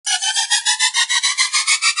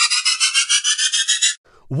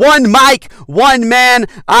One mic, one man.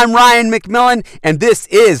 I'm Ryan McMillan, and this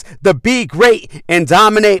is the Be Great and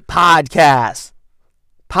Dominate podcast.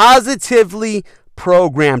 Positively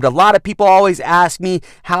programmed. A lot of people always ask me,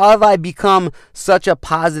 how have I become such a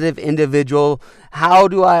positive individual? How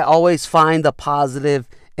do I always find the positive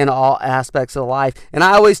in all aspects of life? And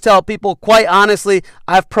I always tell people, quite honestly,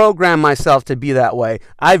 I've programmed myself to be that way.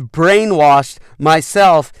 I've brainwashed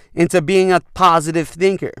myself into being a positive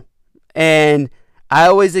thinker. And I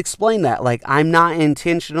always explain that, like, I'm not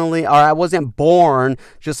intentionally, or I wasn't born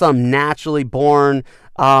just some naturally born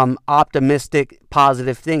optimistic,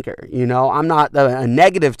 positive thinker. You know, I'm not a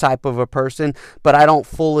negative type of a person, but I don't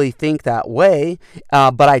fully think that way.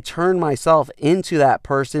 But I turn myself into that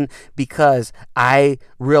person because I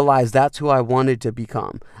realized that's who I wanted to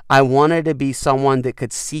become. I wanted to be someone that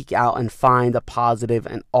could seek out and find the positive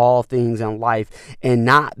in all things in life and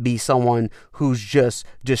not be someone who's just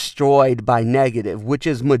destroyed by negative, which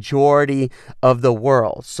is majority of the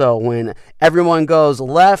world. So when everyone goes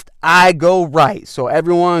left, I go right. So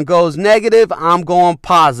everyone goes negative, I'm going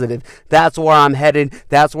positive. That's where I'm headed.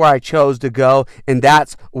 That's where I chose to go. And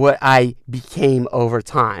that's what I became over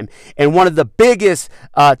time. And one of the biggest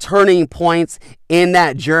turning points in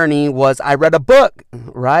that journey was I read a book,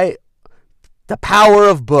 right? The Power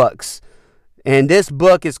of Books. And this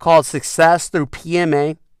book is called Success Through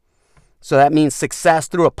PMA. So that means Success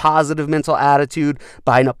Through a Positive Mental Attitude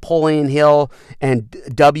by Napoleon Hill and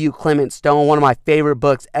W. Clement Stone, one of my favorite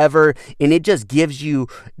books ever. And it just gives you,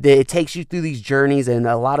 it takes you through these journeys and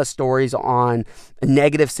a lot of stories on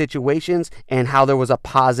negative situations and how there was a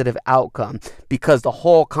positive outcome. Because the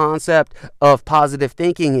whole concept of positive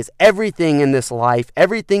thinking is everything in this life,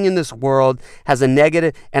 everything in this world has a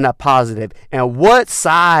negative and a positive. And what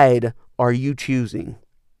side are you choosing?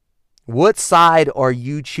 What side are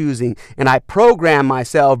you choosing? And I program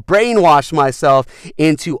myself, brainwash myself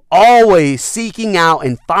into always seeking out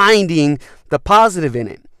and finding the positive in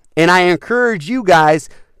it. And I encourage you guys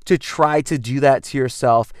to try to do that to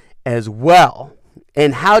yourself as well.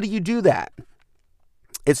 And how do you do that?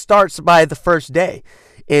 It starts by the first day.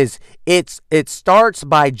 It starts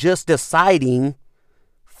by just deciding,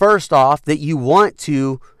 first off, that you want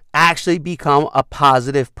to actually become a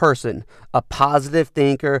positive person, a positive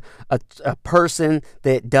thinker, a person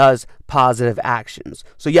that does positive actions.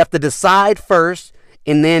 So you have to decide first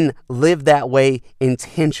and then live that way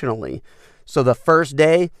intentionally. So the first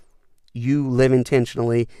day, you live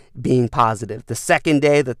intentionally being positive. The second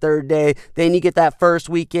day, the third day, then you get that first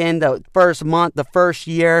weekend, the first month, the first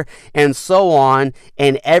year, and so on.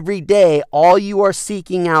 And every day, all you are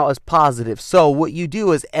seeking out is positive. So what you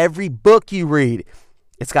do is every book you read,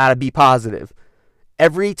 it's got to be positive.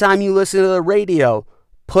 Every time you listen to the radio,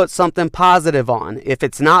 put something positive on. If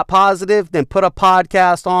it's not positive, then put a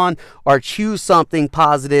podcast on or choose something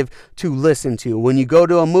positive to listen to. When you go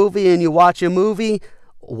to a movie and you watch a movie,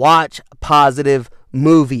 watch positive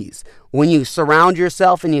movies. When you surround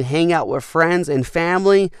yourself and you hang out with friends and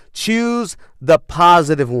family, choose the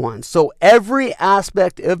positive one. So every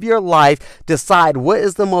aspect of your life, decide what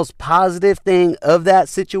is the most positive thing of that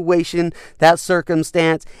situation, that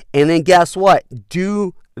circumstance, and then guess what?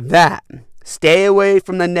 Do that. Stay away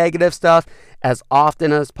from the negative stuff as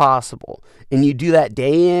often as possible. And you do that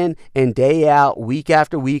day in and day out, week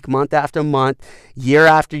after week, month after month, year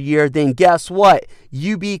after year. Then guess what?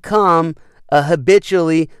 You become a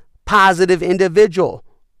habitually positive individual.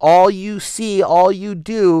 All you see, all you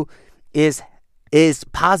do is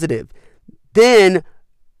positive. Then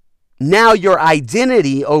now your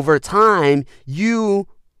identity over time, you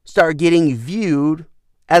start getting viewed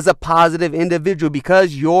as a positive individual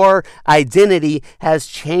because your identity has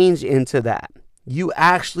changed into that. You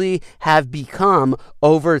actually have become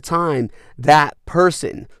over time that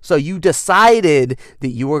person. So you decided that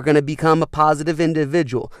you were going to become a positive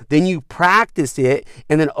individual. Then you practiced it.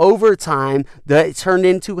 And then over time, that turned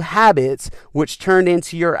into habits, which turned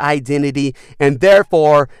into your identity. And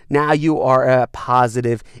therefore, now you are a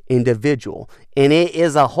positive individual. And it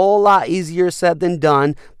is a whole lot easier said than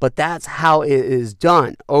done, but that's how it is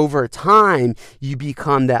done. Over time, you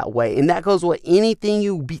become that way. And that goes with anything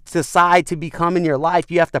you decide to become in your life.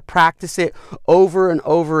 You have to practice it over and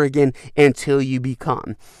over again until you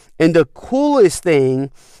become. And the coolest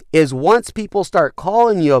thing is once people start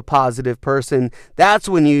calling you a positive person, that's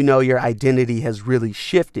when you know your identity has really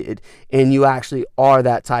shifted and you actually are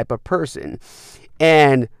that type of person.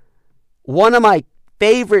 And one of my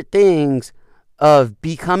favorite things of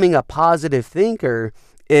becoming a positive thinker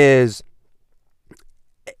is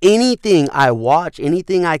anything I watch,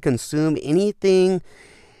 anything I consume, anything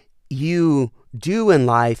you do in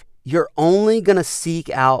life, you're only going to seek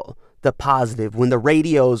out the positive. When the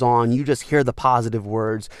radio's on, you just hear the positive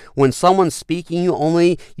words. When someone's speaking,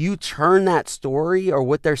 you turn that story or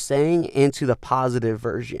what they're saying into the positive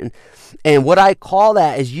version. And what I call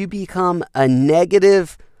that is you become a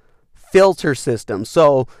negative filter system.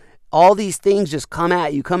 So all these things just come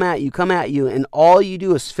at you, and all you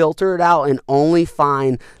do is filter it out and only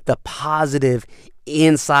find the positive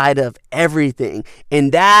inside of everything.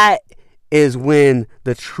 And that is when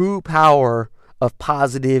the true power of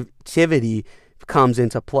positivity comes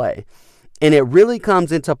into play. And it really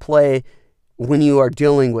comes into play when you are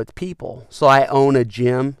dealing with people. So I own a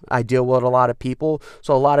gym. I deal with a lot of people.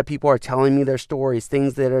 So a lot of people are telling me their stories,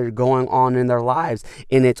 things that are going on in their lives.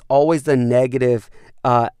 And it's always the negative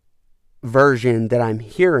version that I'm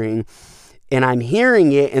hearing. And I'm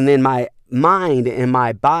hearing it, and then my mind and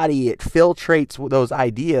my body, it filtrates those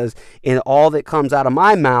ideas. And all that comes out of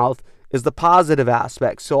my mouth is the positive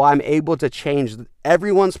aspect. So I'm able to change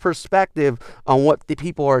everyone's perspective on what the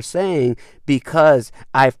people are saying because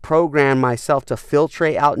I've programmed myself to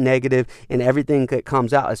filtrate out negative, and everything that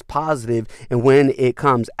comes out is positive. And when it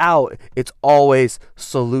comes out, it's always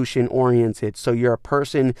solution oriented. So you're a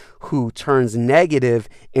person who turns negative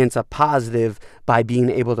into positive by being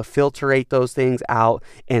able to filtrate those things out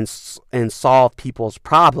and solve people's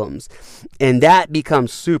problems. And that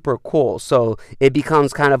becomes super cool. So it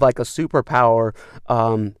becomes kind of like a superpower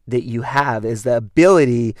that you have, is the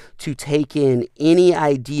ability to take in any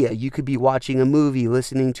idea. You could be watching a movie,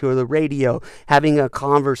 listening to the radio, having a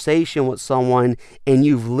conversation with someone, and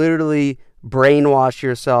you've literally brainwashed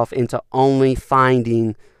yourself into only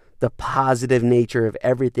finding the positive nature of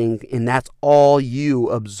everything, and that's all you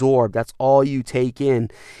absorb, that's all you take in,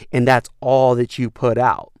 and that's all that you put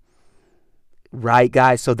out. Right,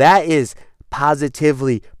 guys? So that is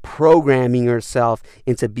positively programming yourself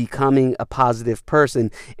into becoming a positive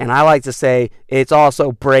person. And I like to say it's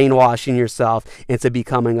also brainwashing yourself into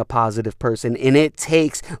becoming a positive person. And it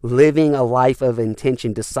takes living a life of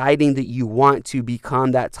intention, deciding that you want to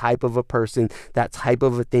become that type of a person, that type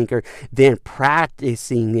of a thinker, then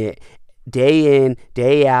practicing it day in,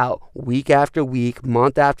 day out, week after week,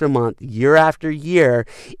 month after month, year after year,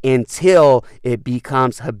 until it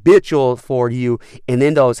becomes habitual for you. And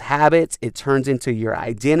then those habits, it turns into your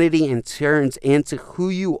identity and turns into who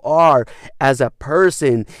you are as a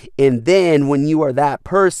person. And then when you are that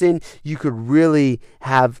person, you could really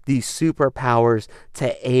have these superpowers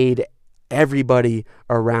to aid everybody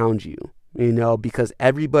around you. Because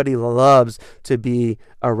everybody loves to be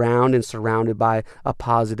around and surrounded by a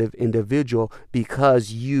positive individual,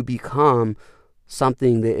 because you become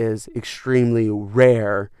something that is extremely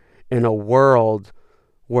rare in a world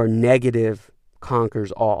where negative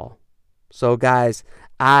conquers all. So guys,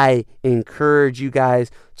 I encourage you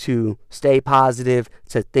guys to stay positive,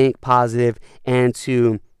 to think positive, and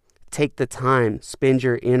to take the time, spend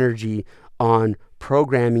your energy on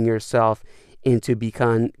programming yourself into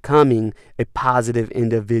becoming a positive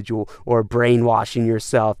individual, or brainwashing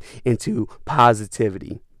yourself into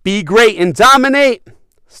positivity. Be great and dominate.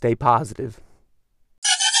 Stay positive.